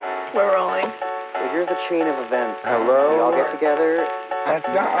We're rolling. So here's the chain of events. Hello? We all get together. That's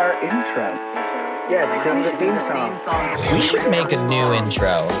not our intro. Yeah, this is the theme song. We should make a new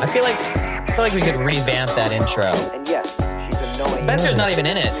intro. I feel like we could revamp that intro. And yes, she's annoying. Spencer's not even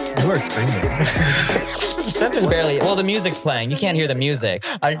in it. You are screaming. Spencer's barely. Well, the music's playing. You can't hear the music.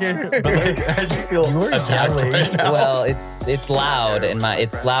 I can, but I just feel attacked right now. Well, it's loud in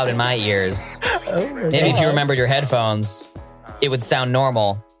my ears. Maybe if you remembered your headphones, it would sound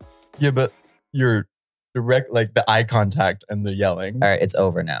normal. Yeah, but you're direct, like the eye contact and the yelling. All right, it's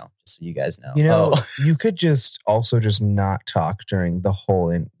over now, just so you guys know. You know, you could just not talk during the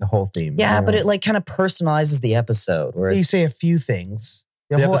whole theme. Yeah, but it like kind of personalizes the episode. Where you it's, say a few things.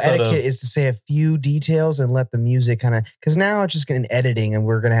 The whole episode etiquette is to say a few details and let the music kind of, because now it's just getting editing, and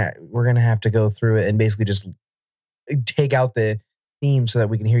we're gonna have to go through it and basically just take out the theme so that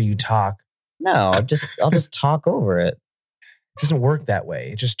we can hear you talk. no, I'll just talk over it. It doesn't work that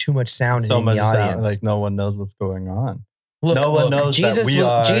way. It's just too much sound So in much the audience. sound, like no one knows what's going on. Look, No one knows that we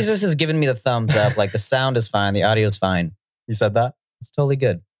are. Jesus has given me the thumbs up. Like the sound is fine, the audio is fine. You said that? It's totally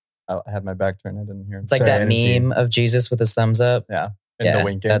good. I had my back turned. I didn't hear him. It's like Sorry, I that didn't see meme of Jesus with his thumbs up. Yeah. And the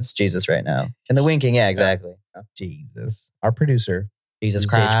winking. That's Jesus right now. And the winking, yeah, exactly. Jesus, our producer, Jesus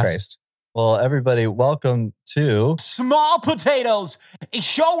Jesus H. Christ. Well, everybody, welcome to Small Potatoes, a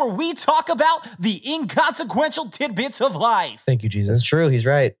show where we talk about the inconsequential tidbits of life. Thank you, Jesus. That's true. He's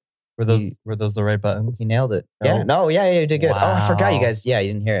right. Were those the right buttons? He nailed it. No. Yeah. No, yeah, you did good. Oh, I forgot you Wow. guys. Yeah,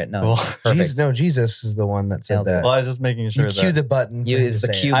 you didn't hear it. No. Cool. Perfect. Jesus is the one that said Nailed it. that. Well, I was just making sure You cue that the button. You for him use to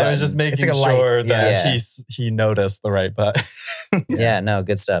the say cue it. I was just button. making It's like a light. sure that Yeah. he noticed the right button. Yeah, no,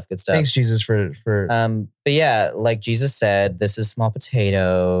 good stuff. Good stuff. Thanks, Jesus, for But yeah, like Jesus said, this is Small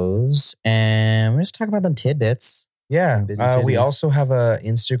Potatoes, and we're just talking about them tidbits. yeah. Bitty We titties. also have a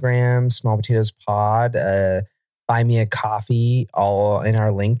Instagram, Small Potatoes Pod. Buy me a coffee, all in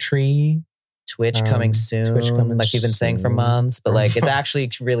our link tree. Twitch coming soon. Twitch coming like we've been saying for soon. months, but like it's actually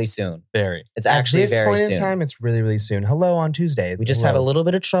really soon. Very. It's actually At this very point soon. in time, it's really, really soon. Hello on Tuesday. We just have a little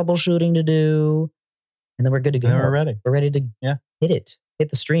bit of troubleshooting to do, and then we're good to go. And then we're ready. We're ready to Yeah. hit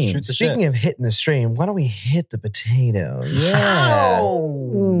the stream. Shoot the Speaking of hitting the stream, why don't we hit the potatoes? Yeah.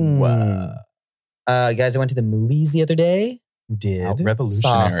 Mm. Guys, I went to the movies the other day. You did. How Saw a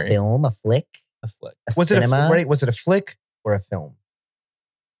revolutionary. film, a flick, A flick. a Was cinema. was it a flick or a film?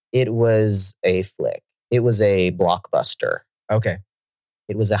 It was a flick. It was a blockbuster. Okay.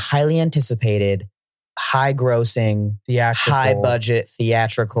 It was a highly anticipated, high-grossing, Theatrical. high-budget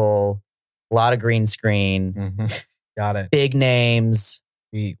theatrical, a lot of green screen, Mhm. Got it. big names,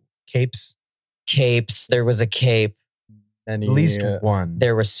 Capes. capes. There was a cape. Any, At least one.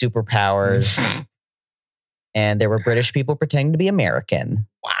 There were superpowers. And there were British people pretending to be American.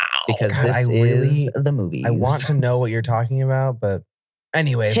 Wow. Because God, this I is really- the movies. I want to know what you're talking about, but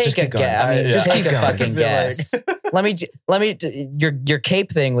anyways, Take just a keep going. guess. I mean, Yeah. just take Keep a going. fucking I feel guess. Let me. Your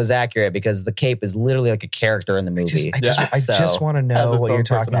cape thing was accurate because the cape is literally like a character in the movie. I just So, want to has know its what own you're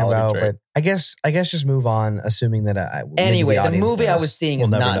talking personality about, trait. but I guess just move on, assuming that maybe Anyway, the audience movie I knows. was seeing We'll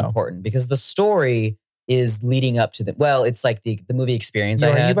is never not know. important because the story is leading up to the. Well, it's like the movie experience I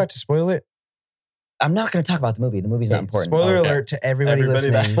Are had. you about to spoil it? I'm not going to talk about the movie. The movie's not important. Spoiler Okay. alert to everybody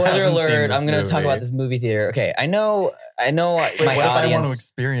Everybody that- listening. Spoiler hasn't seen alert! this I'm going to talk movie. about this movie theater. Okay, I know. Wait, my what if I want to audience.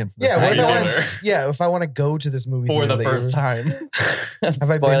 experience this Yeah, what if I want theater to? Yeah, if I want to go to this movie for theater the later- first time? I'm Have I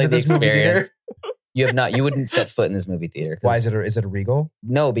been spoiling to the this movie theater? experience. You have not. You wouldn't set foot in this movie theater. 'cause- Why is it a Regal?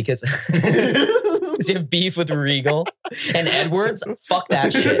 No, because you have beef with Regal and Edwards. Fuck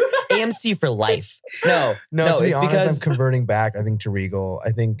that shit. AMC for life. No, No, to be it's honest, because I'm converting back. I think to Regal.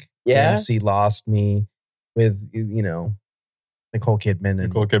 I think Yeah? AMC lost me with Nicole Kidman and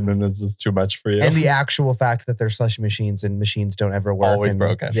Nicole Kidman is just too much for you. and the actual fact that they're slushy machines and machines don't ever work. Always and-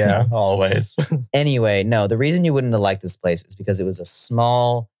 broken. Yeah. Always. anyway, no. The reason you wouldn't have liked this place is because it was a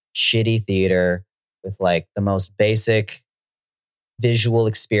small, shitty theater with like the most basic visual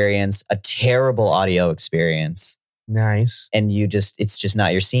experience, a terrible audio experience, Nice and it's just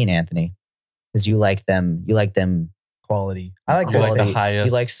not your scene, Anthony, because you like them. You like them. quality. I like You like the qualities. highest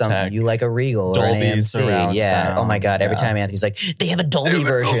You like something. tech. You like a Regal or an Dolby AMC. surround Yeah. Oh my sound. god. Every Yeah. time Anthony's like, they have a Dolby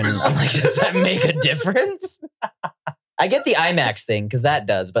version. I'm like, does that make a difference? I get the IMAX thing because that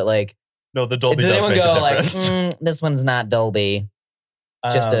does, but like, No, the Dolby does does anyone make go a like, difference. this one's not Dolby?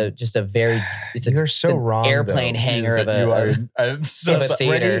 It's just a very. It's a, You're it's so an wrong. airplane though. hanger of a. You are. of- I'm so of a sorry.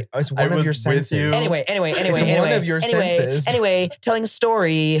 theater. It's I one of was your with senses. you. Anyway, It's one of your senses. Anyway, telling a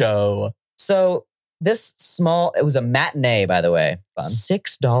story. Go. So this small, it was a matinee, by the way, Fun.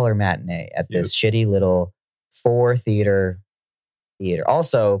 $6 matinee at this shitty little 4-theater theater.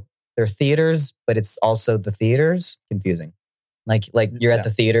 Also, they're theaters, but it's also the theaters. Confusing. Like you're Yeah. at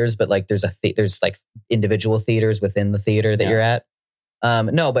the theaters, but like there's like individual theaters within the theater that Yeah. you're at.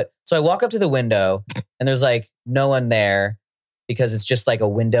 No, but so I walk up to the window and there's like no one there because it's just like a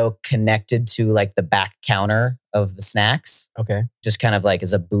window connected to like the back counter of the snacks. Okay. Just kind of like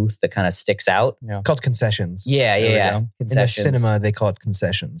is a booth that kind of sticks out. Called concessions. Yeah, There we yeah. go. In the Concessions. cinema, they call it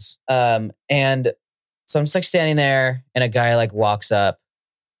concessions. And so I'm just like standing there, and a guy like walks up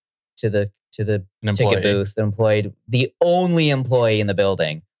to the An employee. ticket booth. The only employee in the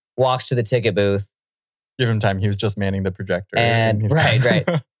building walks to the ticket booth Give him time. He was just manning the projector. And- he's right.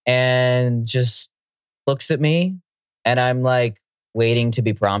 and just looks at me, and I'm like waiting to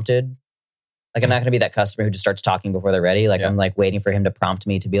be prompted. Like I'm not going to be that customer who just starts talking before they're ready. Like Yeah. I'm like waiting for him to prompt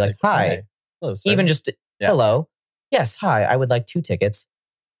me to be like, "Hi." Hello, sir. Even just Yeah. hello. Yes, hi. I would like 2 tickets.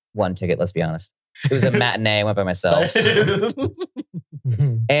 1 ticket, let's be honest. It was a matinee. I went by myself.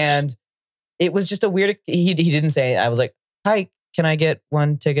 And it was just a weird, he didn't say, I was like, hi, can I get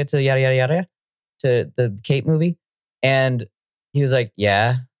 1 ticket to yada, yada, yada, to the Kate movie? And he was like,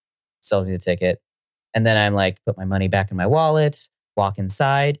 yeah, sells me the ticket. And then I'm like, put my money back in my wallet, walk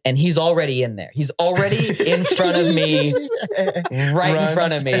inside, and he's already in there. He's already in front of me, right in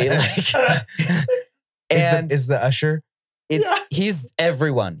front of me. Like, and is the usher? he's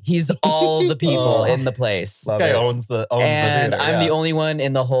everyone. He's all the people in the place. This guy owns the And theater, I'm the only one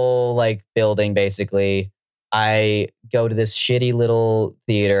in the whole like building. Basically, I go to this shitty little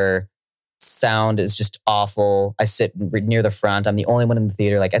theater. Sound is just awful. I sit near the front. I'm the only one in the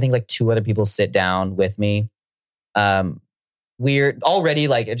theater. Like I think like 2 other people sit down with me. Weird already.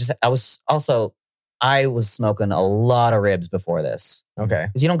 Like I was smoking a lot of ribs before this Okay.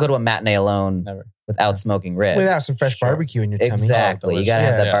 because you don't go to a matinee alone Never. without smoking ribs. Without some fresh Sure. barbecue in your tummy. Exactly. You got to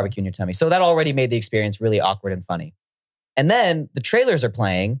have delicious. that Yeah. barbecue in your tummy. So that already made the experience really awkward and funny. And then the trailers are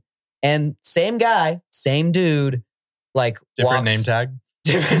playing, and same guy, same dude, like Different walks- name tag.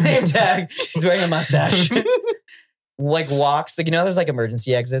 Different name tag. He's wearing a mustache. Like walks, like there's like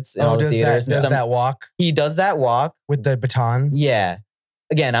emergency exits in all the does theaters. that, does that walk He does that walk. with the baton? Yeah.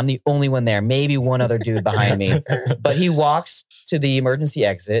 Again, I'm the only one there. Maybe one other dude behind me. But he walks to the emergency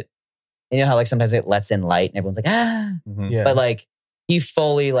exit. And you know how like sometimes it lets in light and everyone's like, ah. Mhm. Yeah. But like he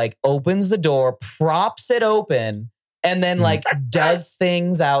fully like opens the door, props it open, and then like does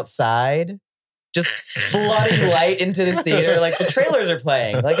things outside, just flooding light into this theater. Like the trailers are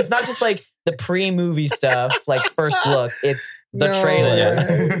playing. Like it's not just like the pre-movie stuff, like first look. It's the No. trailers.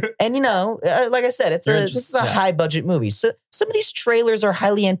 And like I said, this is a yeah. high budget movie. So some of these trailers are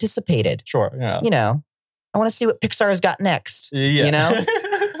highly anticipated. Sure. Yeah. I want to see what Pixar's got next. Yeah. You know?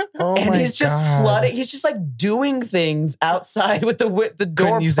 Oh And my he's just God. flooding. He's just like doing things outside with the door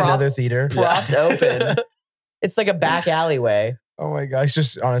Couldn't use another theater. propped open. It's like a back alleyway. Oh my God. He's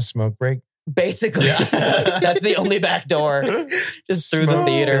just on a smoke break. Basically, Yeah. that's the only back door. Just through the Smoke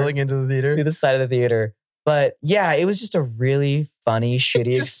theater, Filling into the theater. through the side of the theater. But yeah, it was just a really funny,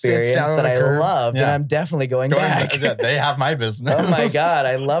 shitty Just sits experience down on that the I curb. loved. And Yeah. I'm definitely going Going back. back. Yeah, they have my business. Oh my God,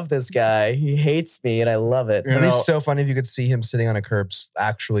 I love this guy. He hates me and I love it. You It'd be know- so funny if you could see him sitting on a curb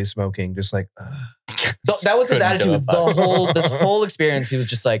actually smoking, just like, ugh. That was his Couldn't give attitude. a fuck. This whole experience, he was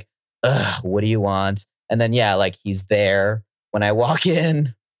just like, ugh, what do you want? And then yeah, like he's there when I walk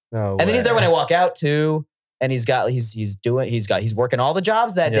in. No And then he's there when I way. walk out too. And he's working all the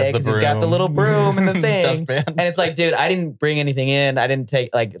jobs that He has day the because he's got the broom. little broom and the thing. Dustpan. And it's like, dude, I didn't bring anything in. I didn't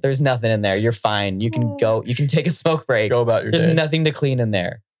take there's nothing in there. You're fine. You can go. You can take a smoke break. Go about your There's day. nothing to clean in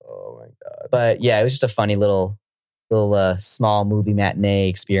there. Oh my God. But yeah, it was just a funny little small movie matinee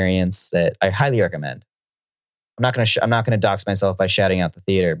experience that I highly recommend. I'm not gonna dox myself by shouting out the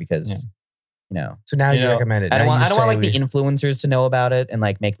theater because So now you know, recommend it. I don't Now want you like say the influencers to know about it and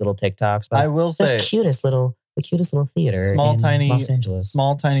like make little TikToks. But I will the say, cutest little theater small in tiny Los Angeles.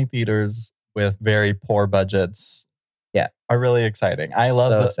 small tiny theaters with very poor budgets. Yeah. Are really exciting. I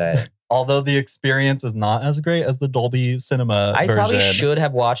love So the excited. although the experience is not as great as the Dolby Cinema I version probably should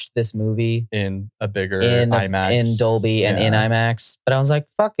have watched this movie in a bigger in IMAX. in Dolby and in Yeah. IMAX, but I was like,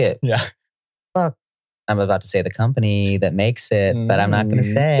 fuck it. Yeah. Fuck. I'm about to say the company that makes it, but I'm not going to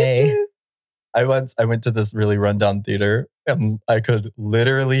say. I went to this really rundown theater and I could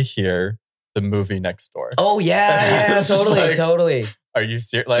literally hear the movie next door. Oh yeah, It's like- totally. Are you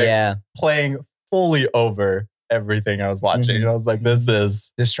serious? Like Yeah. playing fully over everything I was watching. Mhm. And I was like, this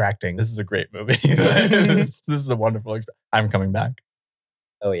is distracting. a great movie. this is a wonderful experience. I'm coming back.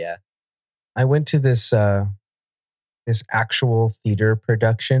 Oh yeah. I went to this actual theater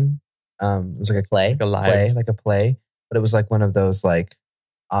production. It was like a Play. like a play, but it was like one of those like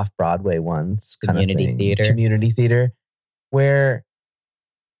off-Broadway ones, kind of Community thing. theater. Community theater, where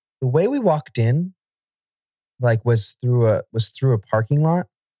the way we walked in, like was through a parking lot,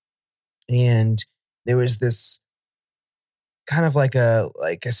 and there was this kind of like a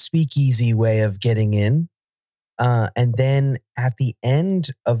speakeasy way of getting in. And then at the end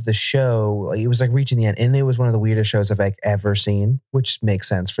of the show, like, it was like reaching the end, and it was one of the weirdest shows I've like ever seen, which makes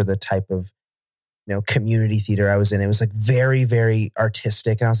sense for the type of, you know, community theater I was in. It was like very, very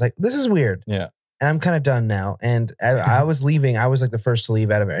artistic, and I was like, this is weird. Yeah. And I'm kind of done now. And I was leaving. I was like the first to leave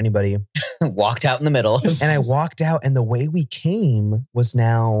out of anybody. Walked out in the middle. And I walked out, and the way we came was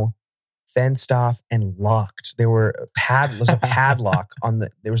now fenced off and locked. There was a padlock on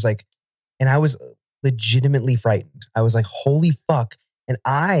there was like, and I was legitimately frightened. I was like, holy fuck. And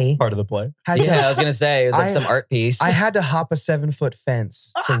I Part of the play. had Yeah, I to, was gonna say it was like I- some art piece. I had to hop a 7-foot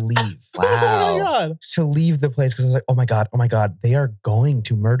fence to leave. Oh my Wow. God. To leave the place, because I was like, oh my God, they are going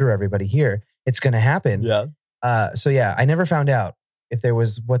to murder everybody here. It's going to happen. Yeah. So yeah, I never found out if there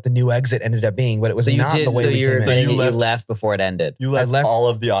was what the new exit ended up being, but it was so you not did. the way So we you're came in. saying you that you left- left before it ended. You left, left- all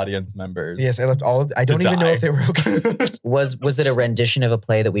of the audience members. Yes, I left all of. I don't even know die. if they were okay. Was it a rendition of a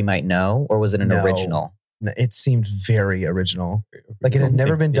play that we might know, or was it an No. original? It seemed very original. Like it had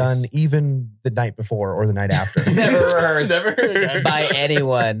never been done, even the night before or the night after. Never rehearsed Never heard by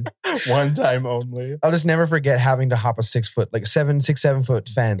anyone. One time only. I'll just never forget having to hop a 7 foot Eight,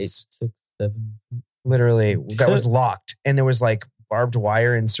 fence, 6, 7. literally, that was locked. And there was like barbed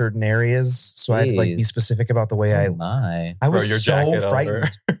wire in certain areas. So I had to like be Jeez. specific about the way Oh my! I Throw was your so jacket over.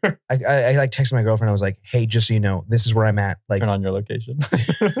 frightened. I like texted my girlfriend. I was like, hey, just so you know, this is where I'm at. Like, Turn on your location.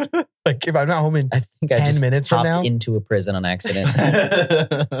 like if I'm not home in I think I 10 just minutes from popped now, into a prison on accident.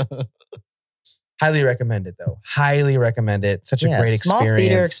 highly recommend it though. Highly recommend it. Such a Yeah, great small experience.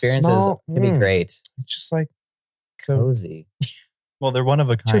 theater experiences Small- could be great. It's just like so, Cozy. Well, they're one of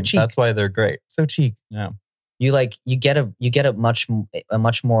a kind. cheap. That's why they're great. so cheap. Yeah. You get a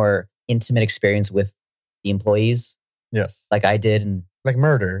much more intimate experience with the employees, Yes. like I did, and Like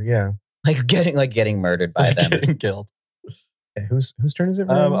murder. Yeah. like getting murdered by them. Getting killed. Okay, whose turn is it?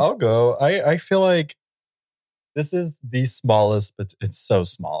 I'll go. I feel like this is the smallest, but it's so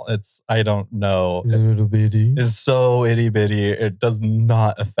small. I don't know. Little bitty. It's so itty bitty. It does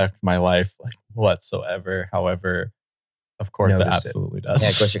not affect my life like whatsoever. However, of course it Noticed it. absolutely does. Yeah,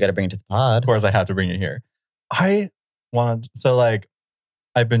 of course you got to bring it to the pod. Of course I have to bring it here.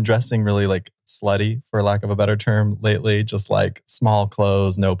 I've been dressing really like slutty, for lack of a better term, lately. Just like small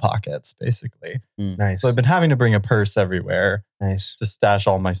clothes, no pockets, basically. Nice. So I've been having to bring a purse everywhere nice. to stash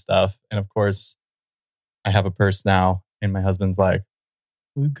all my stuff. And of course, I have a purse now. And my husband's like,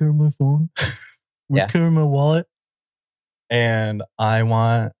 will you carry my phone? Will Yeah. you carry my wallet? And I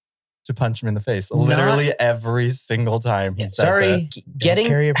want to punch him in the face. Literally every single time he says Sorry. it. Getting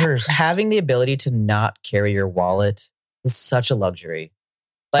carry a purse. having the ability to not carry your wallet is such a luxury.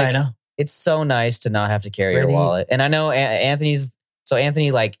 Like, I know. it's so nice to not have to carry your Ready? wallet. And I know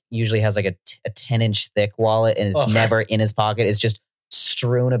Anthony like usually has like a 10-inch thick wallet, and it's Ugh. never in his pocket. It's just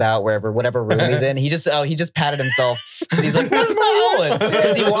strewn about whatever room he's in. He just patted himself. He's like, where's my wallet?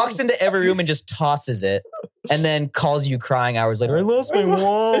 Because he walks into every room and just tosses it, and then calls you crying hours later. I lost my I think I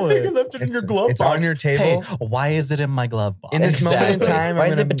wallet. left it in your glove It's box. on your table. Hey, why is it in my glove box? In this moment in Exactly. time, Why I'm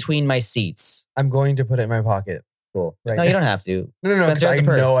is it gonna- between my seats? I'm going to put it in my pocket. Cool. Right. No, you don't have to. No, because Spencer has I a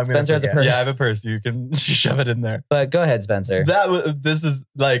purse. know I'm going Spencer to has a purse. Yeah, I have a purse. You can shove it in there. But go ahead, Spencer. This is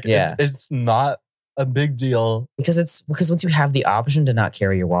like, Yeah. it's not a big deal. Because once you have the option to not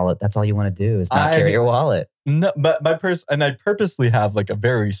carry your wallet, that's all you want to do is not I- carry your wallet. No, but my purse, and I purposely have like a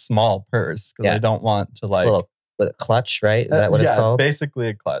very small purse because Yeah. I don't want to like. Little with a clutch, right? Is that what it's yeah, called? basically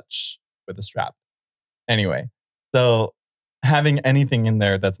a clutch with a strap. Anyway, so having anything in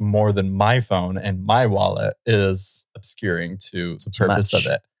there that's more than my phone and my wallet is obscuring to the Too purpose much.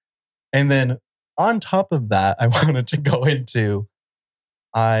 of it. And then on top of that, I wanted to go into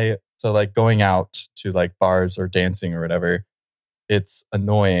like going out to like bars or dancing or whatever. It's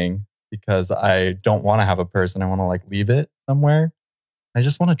annoying because I don't want to have a purse and I want to like leave it somewhere. I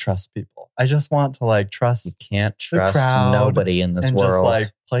just want to trust people. I just want to like You trust can't the trust crowd nobody in this and world. just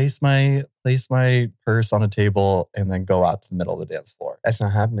like place my purse on a table and then go out to the middle of the dance floor. That's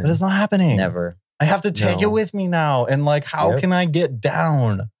not happening. But it's not happening. Never. I have to take No. it with me now. And like, how Yep. can I get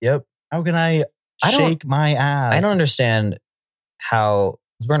down? Yep. How can I I don't- shake my ass? I don't understand how,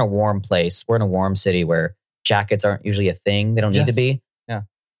 because we're in a warm place. We're in a warm city where jackets aren't usually a thing. They don't need to Yes. be. Yeah.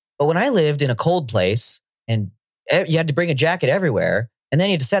 But when I lived in a cold place and you had to bring a jacket everywhere, and then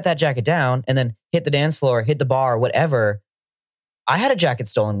you had to set that jacket down and then hit the dance floor, hit the bar, whatever. I had a jacket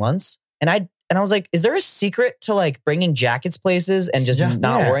stolen once, and And I was like, is there a secret to like bringing jackets places and just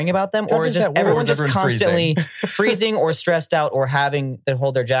not worrying about them? How Or does is just that work? everyone Or is just everyone constantly freezing or stressed out or having to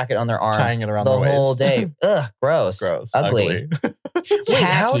hold their jacket on their arm Tying it around the their whole waist. day? Ugh, gross. Ugly. Wait,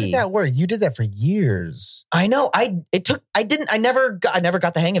 how Tacky. did that work? You did that for years. I know. I never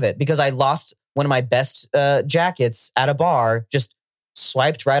got the hang of it because I lost one of my best jackets at a bar, just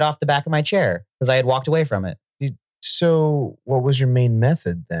swiped right off the back of my chair because I had walked away from it. So, what was your main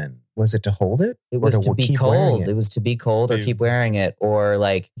method then? Was it to hold it? It Or was to be keep wearing cold. It was to be cold or Dude. keep wearing it, or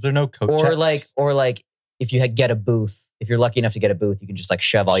like, Is there no coat or checks? like if you get a booth, if you're lucky enough to get a booth, you can just like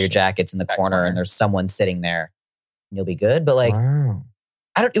shove all your jackets in the Back corner, corner. and there's someone sitting there, and you'll be good. But like, Wow.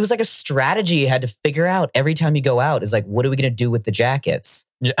 it was like a strategy you had to figure out every time you go out. Is like, what are we gonna do with the jackets?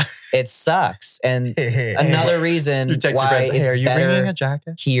 Yeah. It sucks. And another reason You text your why friends, hey, are it's you bringing better a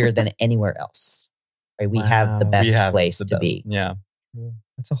jacket? here than anywhere else. Right? We have the Wow. best We have place the to best. be. Yeah.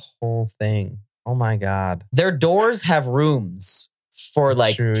 That's a whole thing. Oh my God. Their doors have rooms for That's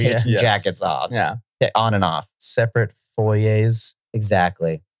like true, taking yeah. Yes. jackets off, Yeah. on and off. Separate foyers.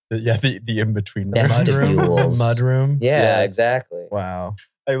 Exactly. The in-between. That's Mud the room. duels. Mud room. Yeah, Yes. exactly. Wow.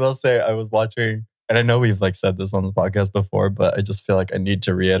 I will say I was watching, and I know we've like said this on the podcast before, but I just feel like I need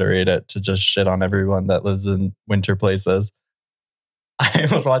to reiterate it to just shit on everyone that lives in winter places. I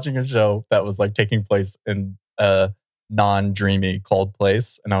was watching a show that was like taking place in a non-dreamy cold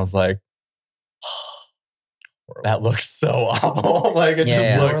place, and I was like, that looks so awful. Like it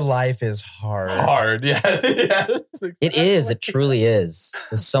Yeah. just Your looks life is hard. hard. Yeah. Yes, It is. It truly is.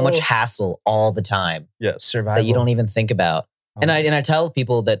 There's so much Oh. hassle all the time Yes. Survival. that you don't even think about. And I tell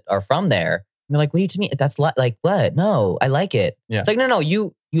people that are from there, and they're like, "What do you mean? That's like what? No, I like it." Yeah. It's like, no,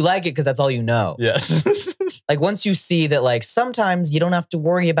 you like it because that's all you know. Yes. Like once you see that, like sometimes you don't have to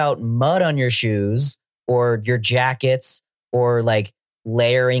worry about mud on your shoes or your jackets or like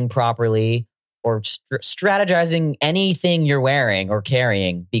layering properly or strategizing anything you're wearing or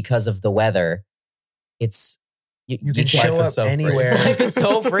carrying because of the weather. It's You can Life show is up so free. anywhere. life is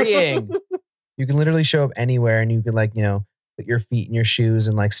so freeing. You can literally show up anywhere and you can like, put your feet in your shoes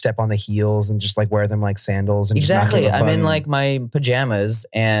and like step on the heels and just like wear them like sandals. And just not Exactly. give a I'm in fuck. like my pajamas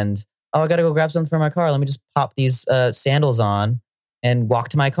and I got to go grab something from my car. Let me just pop these sandals on and walk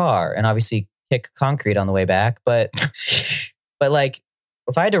to my car and obviously kick concrete on the way back. But like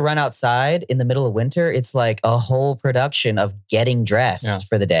if I had to run outside in the middle of winter, it's like a whole production of getting dressed Yeah.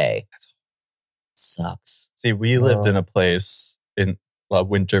 for the day. Sucks. See, we lived in a place, in a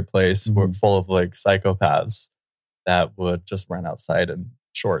winter place, Mm-hmm. full of like psychopaths that would just run outside in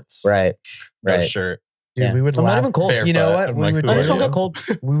shorts, Right. no Right. shirt, Dude, Yeah. we would I'm not laugh. even cold. barefoot. You know what? I'm We like, would who I just are don't get you?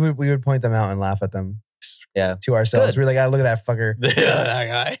 cold. We would point them out and laugh at them Yeah. to ourselves. Good. We're like, look at that fucker Yeah, that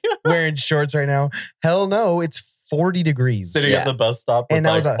guy wearing shorts right now. Hell no, it's 40 degrees. sitting Yeah. at the bus stop with And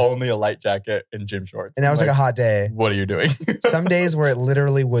that like was only a light jacket and gym shorts. And that was like a hot day. What are you doing? Some days where it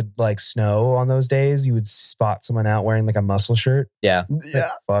literally would like snow on those days, you would spot someone out wearing like a muscle shirt. Yeah. Like, Yeah.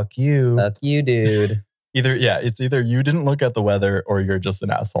 fuck you. Fuck you, dude. It's either you didn't look at the weather or you're just an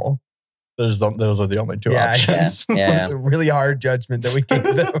asshole. Those are the only two Yeah, options. Yeah. It's a really hard judgment that we gave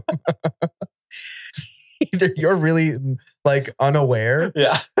them. Either you're really like unaware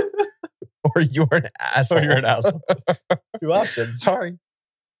Yeah. or you're an asshole. Or you're an asshole. Two options. Sorry.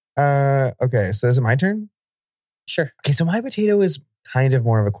 Okay, so is it my turn? Sure. Okay, so my potato is kind of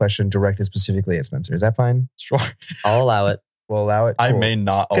more of a question directed specifically at Spencer. Is that fine? Sure. I'll allow it. We'll allow it. I Cool. may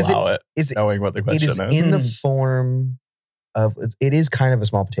not 'Cause allow it, Is knowing what the it question is is. in the form of it is kind of a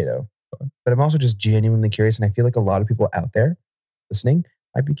small potato, but I'm also just genuinely curious, and I feel like a lot of people out there listening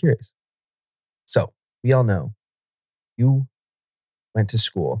might be curious. So we all know you went to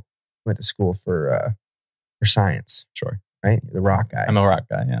school. Went to school for science, Sure. right? You're the rock guy. I'm a rock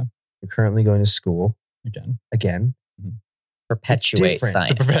guy, yeah. You're currently going to school Again. again. Perpetuate different. science.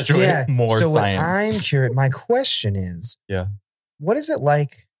 To perpetuate more so science. what I'm curious. My question is, Yeah. what is it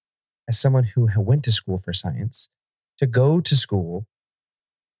like as someone who went to school for science to go to school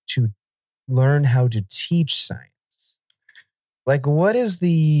to learn how to teach science? Like, what is do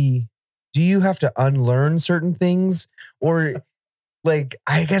you have to unlearn certain things, or like,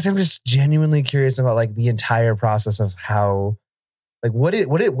 I guess I'm just genuinely curious about like the entire process of how, like, what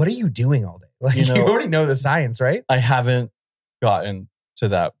are you doing all day? Like, You you, know- already know the science, right? I haven't gotten to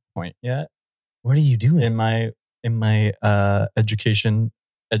that point yet What are you doing? in my education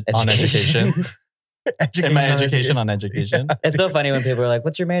on education. In my education on education. It's so funny when people are like,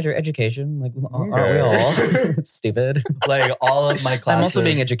 "What's your major?" Education. Like, aren't we Okay. all stupid? Like all of my classes. I'm also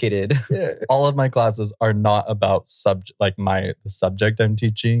being educated. Yeah. All of my classes are not about the subject I'm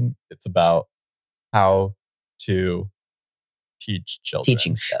teaching. It's about how to teach children.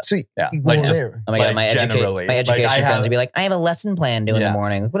 Teaching stuff. So Yeah, well, like just there. Oh my god, like, my generally. my Like, education I friends have- would be like, I have a lesson plan due in the Yeah.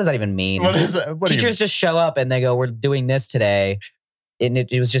 morning. What does that even mean? What is that? What do you Teachers just show up and they go, we're doing this today. And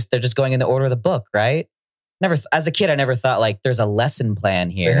it was just, they're just going in the order of the book, right? Never, as a kid, I never thought like there's a lesson plan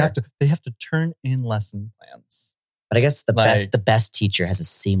here. They have to turn in lesson plans. But I guess the Like- best teacher has a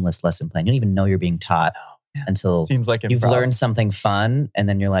seamless lesson plan. You don't even know you're being taught until Seems like you've improv. learned something fun. And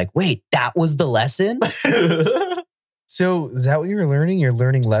then you're like, wait, that was the lesson? So is that what you were learning? You're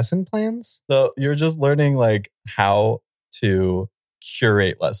learning lesson plans? So you're just learning like how to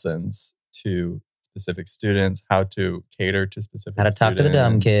curate lessons to specific students, how to cater to specific How to talk to the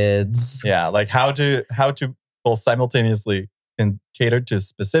dumb students. kids. Yeah, like how to both simultaneously and cater to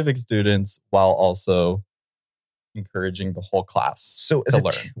specific students while also encouraging the whole class So to is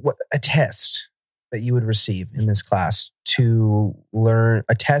learn. a test that you would receive in this class to learn,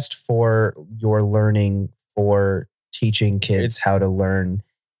 a test for your learning for teaching kids It's- how to learn.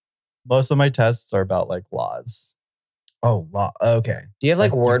 Most of my tests are about like laws. Oh, law. Okay. Do you have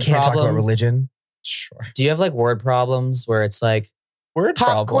like word you can't problems? talk about religion. Sure. Do you have like word problems where it's like, Word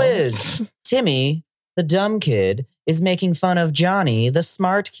pop problems. quiz. Timmy, the dumb kid, is making fun of Johnny, the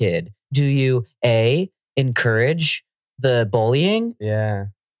smart kid. Do you A, encourage the bullying Yeah.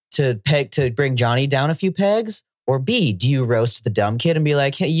 to bring Johnny down a few pegs? Or B, do you roast the dumb kid and be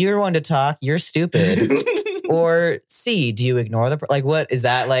like, hey, you're one to talk, you're stupid? Or C, do you ignore like what is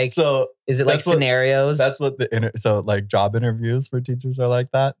that like? So Is it like that's what- scenarios? that's what so like job interviews for teachers are like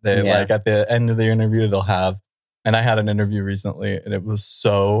that. They Yeah. like at the end of the interview they'll have, and I had an interview recently and it was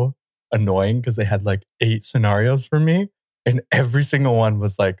so annoying because they had like 8 scenarios for me and every single one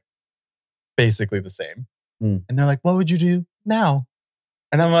was like basically the same. Mm. And they're like, "What would you do now?"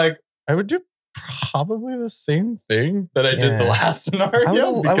 And I'm like, "I would do probably the same thing that I did the Yeah. last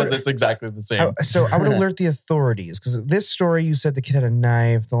scenario I because would- it's exactly the same." So I would alert the authorities because this story you said the kid had a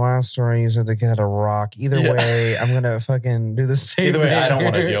knife. The last story you said the kid had a rock. Either Yeah. way, I'm gonna fucking do the same. Either way, I don't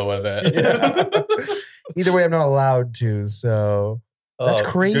want to thing. deal with it. Either way, I'm not allowed to. So That's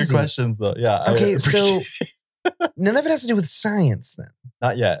Good crazy. questions, though. Yeah. I okay, so appreciate- none of it has to do with science then.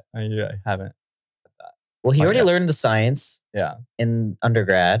 not yet. I haven't. well, he Oh, already yeah. learned the science Yeah. in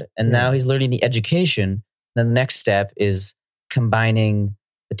undergrad, and Yeah. now he's learning the education. Then the next step is combining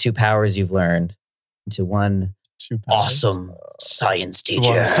the two powers you've learned into one 2 pounds. awesome science One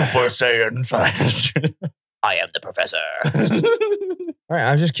teacher. Super Saiyan science. I am the professor. All right,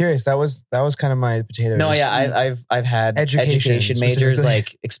 I'm just curious. That was kind of my potato. No, yeah, I've had Education, education majors specifically.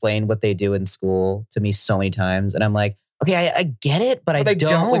 like explain what they do in school to me so many times, and I'm like, okay, I get it, but I But I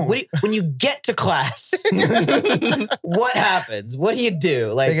don't. Like, don't. when you get to class, what happens? What do you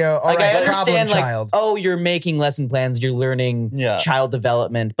do? Like, They go, all like right, I problem understand, like, child. oh, you're making lesson plans, you're learning Yeah. child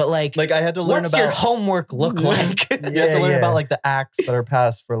development, but like, Like I had to learn what's about your homework look like? You have Yeah, to learn yeah. about like the acts that are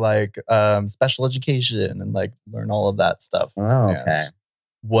passed for like special education and like learn all of that stuff. Oh, And okay.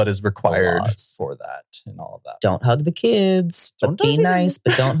 what is required laws. for that and all of that. Don't hug the kids, but Don't be hug them. nice,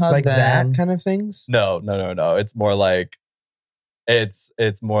 but don't hug like them. that kind of things. No. It's more like it's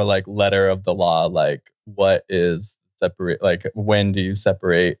more like letter of the law. Like what is separate? Like when do you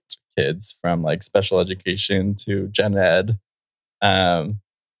separate kids from like special education to gen ed?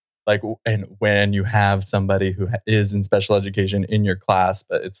 Like and when you have somebody who is in special education in your class,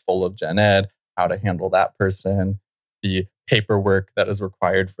 but it's full of gen ed, how to handle that person, the paperwork that is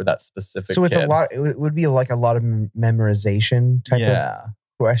required for that specific. So it's kid. a lot. It would be like a lot of memorization type Yeah. of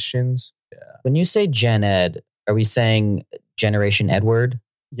questions. When you say Gen Ed, are we saying Generation Edward?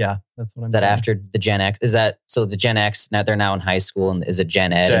 Yeah, that's what I'm Is that saying. after the Gen X? Is that so? The Gen X now they're now in high school, and is it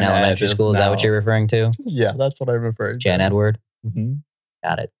Gen Ed Gen in Ed elementary is school? Is that what now- you're referring to? Yeah, that's what I'm referring to. Gen Edward. Mm-hmm.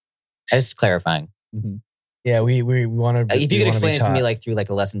 Got it. Just clarifying. Mm-hmm. Yeah, we want to. If you could explain it to me like through like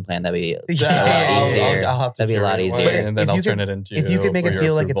a lesson plan, that'd be Yeah, a lot easier. I'll have to That'd be a share lot it easier. one, and then If I'll you turn could- it into if you could make for it your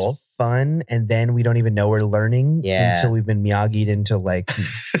feel like approval. it's fun, and then we don't even know we're learning Yeah. until we've been Miyagi'd into like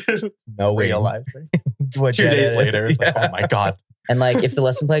knowing realizing. what 2 Gen days Ed- later, it's like, Yeah. oh my god. And like if the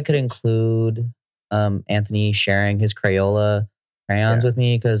lesson plan could include Anthony sharing his Crayola crayons with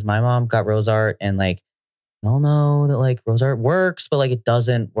me, because my mom got Rose Art, and like we all know that like Rose Art works, but like it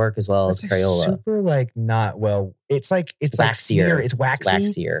doesn't work as well It's as like Crayola. super like not well. It's like Waxier. like smear. It's waxy.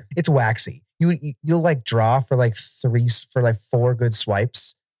 waxier. It's waxy. You'll like draw for like 4 good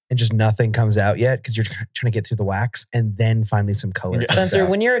swipes, and just nothing comes out yet because you're trying to get through the wax, and then finally some color. Yeah. comes Spencer, out.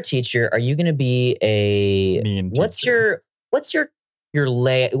 when you're a teacher, are you going to be a Mean what's teacher. your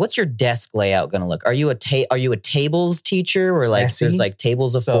lay? What's your desk layout going to look? Are you a tables teacher where like Messy? there's like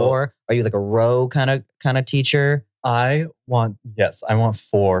tables of So- 4? Are you like a row kind of teacher? I want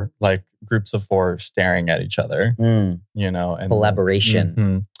 4, like groups of 4 staring at each other, Mm, you know, and collaboration.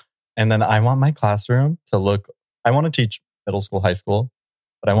 Mhm. And then I want my classroom to look, I want to teach middle school, high school,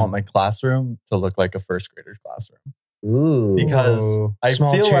 but I want my classroom to look like a first grader's classroom. Ooh. Because Ooh. I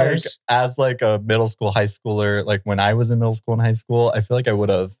Small feel chairs. like as like a middle school, high schooler, like when I was in middle school and high school, I feel like I would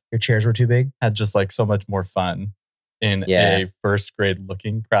have Your chairs were too big. had just like so much more fun in Yeah. a first grade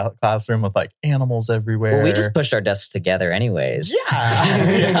looking classroom with like animals everywhere. Well, we just pushed our desks together anyways.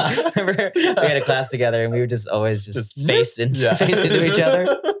 Yeah. Remember, we had a class together and we would just always just face into each other.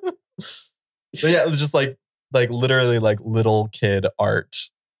 But yeah, it was just like literally like little kid art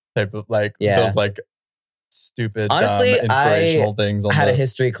type of like Yeah. those like stupid, Honestly, dumb, inspirational things. I had a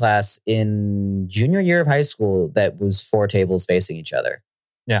history class in junior year of high school that was 4 tables facing each other.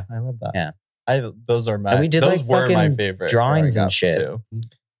 Yeah, I love that. Yeah. Those are my. And we did, those like, were my fucking favorite drawings growing and up, shit. too.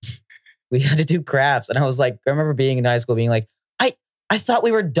 We had to do crafts, and I was like, I remember being in high school, being like, I thought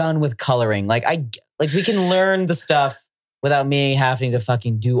we were done with coloring. Like we can learn the stuff without me having to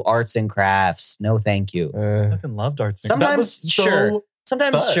fucking do arts and crafts. No, thank you. I fucking loved arts. Sometimes, sure.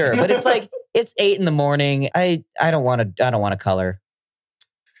 Sometimes, fun. sure, but it's like it's 8 a.m. I don't want to color.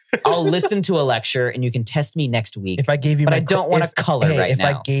 I'll listen to a lecture, and you can test me next week. If I gave you, But my I don't wanna color right if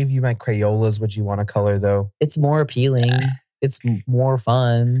now. I gave you my Crayolas, would you want to color though? It's more appealing. It's more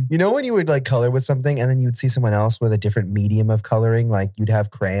fun. You know when you would like color with something, and then you would see someone else with a different medium of coloring, like you'd have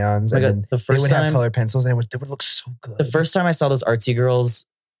crayons, Like and then the they first would time, have colored pencils, and they would look so good. the first time I saw those artsy girls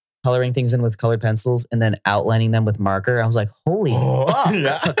coloring things in with colored pencils and then outlining them with marker, I was like, "Holy fuck,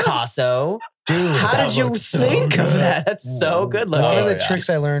 yeah. Picasso! Dude, How that did you looks so think of good. that? That's so good one looking." of the yeah.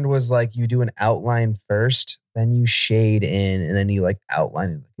 tricks I learned was like you do an outline first, then you shade in, and then you like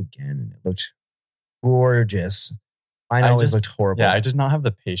outline it again, and it looked gorgeous. Mine I always just- looked horrible. Yeah, I did not have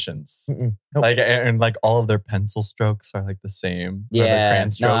the patience. Mm-mm. Nope. Like and like all of their pencil strokes are like the same. or the Yeah, crayon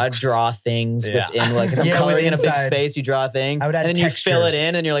no, I strokes. draw things Yeah. within like if I'm Yeah, coloring with in a big inside. space, you draw a thing, I would add and then you fill it textures.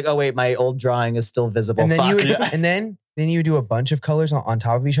 in, and you're like, "Oh wait, my old drawing is still visible." and then Fuck. you would, Yeah. and then you do a bunch of colors on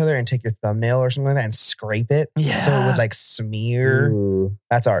top of each other and take your thumbnail or something like that and scrape it, so it Yeah. would like smear. Ooh.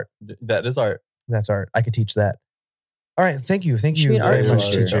 That's art. That is art. That's art. I could teach that. All right, thank you should you be an very art much,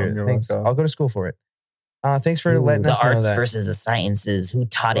 teacher. teacher. You're Thanks. welcome. I'll go to school for it. Thanks for letting the us know arts that. versus the sciences. Who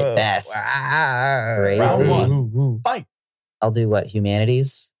taught Whoa. it best? Ah. Crazy. Round one. Ooh. I'll do what?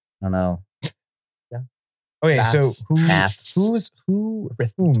 Humanities? I don't know. Okay, Maths. so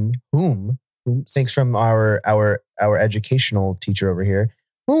whom Oops. thanks from our educational teacher over here.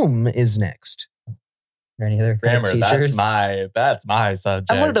 Whom is next? Are there any other Grammar. teachers? That's my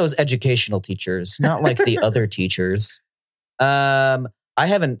subject. I'm one of those educational teachers, not like the other teachers. I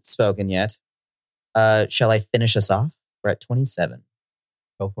haven't spoken yet. Shall I finish us off? We're at 27.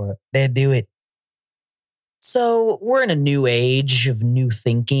 Go for it. They do it. So we're in a new age of new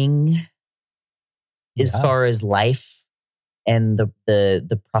thinking as Yeah. far as life and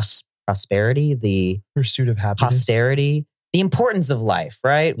the prosperity, the Pursuit of happiness. posterity, the importance of life,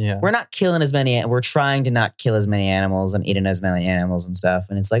 right? Yeah. We're not killing as many, we're trying to not kill as many animals and eating as many animals and stuff.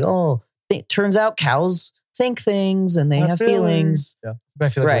 And it's like, oh, it turns out cows think things and they have feelings. Yeah. But I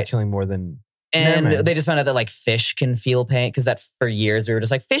feel like we're Right. killing more than. And Never mind. they just found out that like fish can feel pain because that for years we were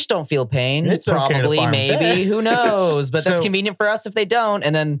just like fish don't feel pain. It's okay to Probably, farm maybe, fish. who knows? But that's So- convenient for us if they don't.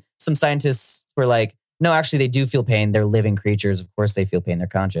 And then some scientists were like, no, actually they do feel pain. They're living creatures. Of course they feel pain. They're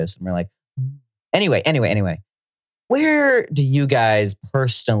conscious. And we're like, anyway. Where do you guys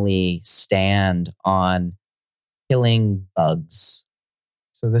personally stand on killing bugs?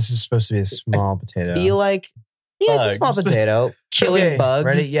 So this is supposed to be a small potato. Feel like it's a small Bugs. potato. Killing Okay, bugs.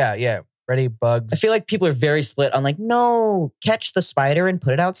 Ready? Yeah. Ready? Bugs. I feel like people are very split on like, no, catch the spider and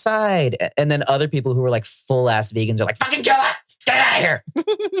put it outside. And then other people who are like full ass vegans are like, fucking kill it. Get it out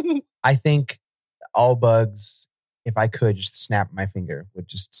of here. I think all bugs, if I could just snap my finger, would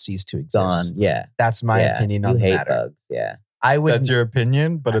just cease to exist. Gone. Yeah. That's my Yeah. opinion You on the hate matter. bugs. Yeah. I would. That's your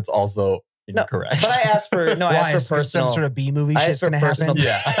opinion, but it's also No, incorrect. But I asked for, no, I Why? asked Is for personal. some sort of B movie I shit's asked for gonna happen. personal.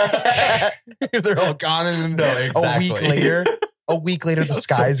 Yeah. They're all gone, and No, then exactly. a week later, the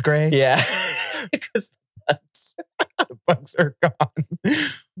sky's gray. Yeah. Because bugs. The bugs are gone.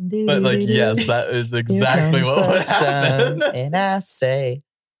 But like, yes, that is exactly what would happen. And I say,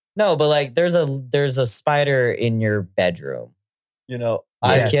 no, but like, there's a spider in your bedroom. You know,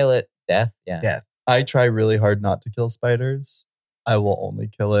 You Death. kill it. Death. Yeah. Death. I try really hard not to kill spiders. I will only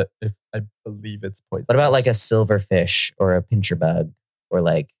kill it if I believe it's poisonous. What about like a silverfish or a pincher bug or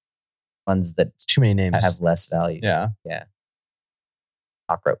like ones that It's too many names. have less value? Yeah.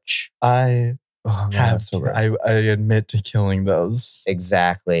 Cockroach. I Oh, man, have that's so to, rough. I admit to killing those,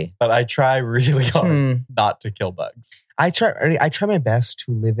 Exactly. but I try really hard Hmm. not to kill bugs. I try my best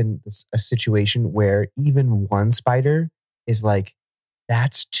to live in a situation where even one spider is like,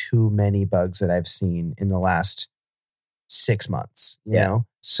 that's too many bugs that I've seen in the last 6 months, you Yeah. know?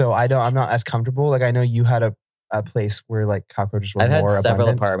 So I'm not as comfortable. Like I know you had a place where like cockroaches were I've had more several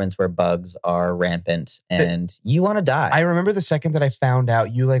abundant. apartments where bugs are rampant and you want to die. I remember the second that I found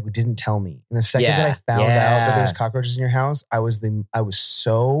out, you like didn't tell me. And the second that I found out that there was cockroaches in your house, I was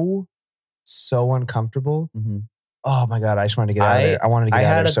so uncomfortable. Mhm. Oh my God, I just wanted to get out of there. I wanted to get I out of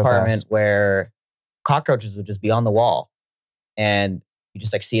had there an so apartment fast. where cockroaches would just be on the wall and you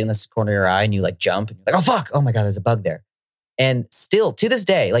just like see it in this corner of your eye and you like jump and you're like, oh fuck, oh my God, there's a bug there. And still to this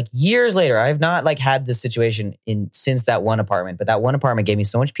day, like years later, I've not like had this situation since that one apartment, but that one apartment gave me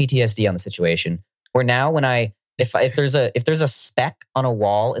so much PTSD on the situation where now when if there's a speck on a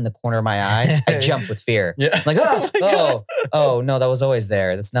wall in the corner of my eye, I jump with fear. Yeah. I'm like, my God. oh no, that was always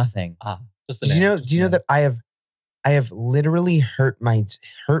there. That's nothing. Just an Do you know? ant, just Do you know an that I have literally hurt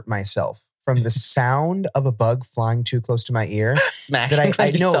myself from the sound of a bug flying too close to my ear. Smacking That I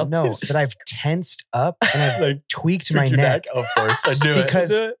yourself. that I've tensed up and I've like tweaked tweak my your neck. Of course, I do it.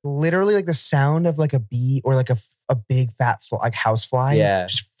 Because I do it. literally like the sound of like a bee or like a big fat like house fly Yeah.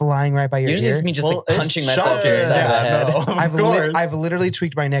 just flying right by your Usually ear. it's me just Well, like it's punching myself in the shocking. side of the Yeah, head. no, of I've course. I've literally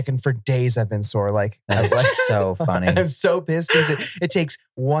tweaked my neck and for days I've been sore. Like That's like so funny. I'm so pissed because it takes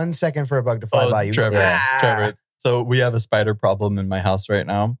 1 second for a bug to fly by you. Trevor, Yeah. Trevor. So we have a spider problem in my house right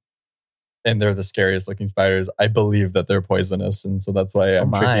now. And they're the scariest looking spiders. I believe that they're poisonous. And so that's why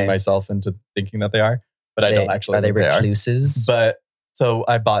I'm my. tricking myself into thinking that they are. But I don't actually Are they think recluses? But so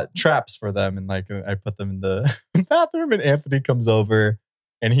I bought traps for them and like I put them in the bathroom and Anthony comes over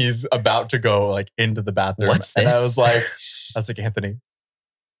and he's about to go like into the bathroom. What's and I this? was like, Anthony,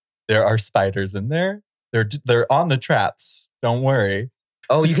 there are spiders in there. They're on the traps. Don't worry.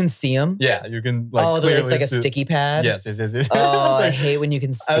 Oh, you can see them? Yeah, you can like it's clearly like a see- sticky pad? Yes. Oh, I was I like, hate when you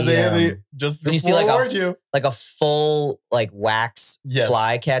can I was see like, Anthony, them. just When you see like forewarned you. a full like wax Yes.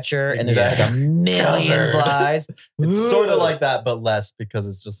 fly catcher and there's just like a million Covered. flies. It's sort of like that, but less because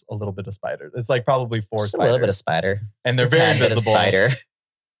it's just a little bit of spiders. It's like probably 4 Just a spiders. little bit of spider. And they're A very tad bit of visible. spider.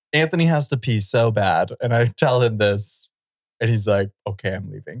 Anthony has to pee so bad. And I tell him this. And he's like, okay,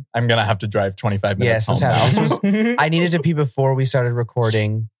 I'm leaving. I'm going to have to drive 25 minutes Yes, this home. happened. now." This I needed to pee before we started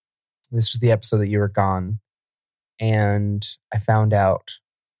recording. This was the episode that you were gone. And I found out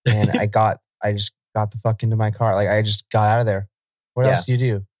and I just got the fuck into my car. Like I just got out of there. What Yeah. else do you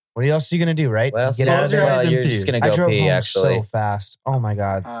do? What else are you going to do, right? What else? Get out of Close your there. eyes and You're pee. just gonna I go drove pee home actually. so fast. Oh my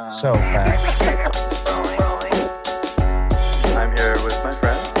God. So fast.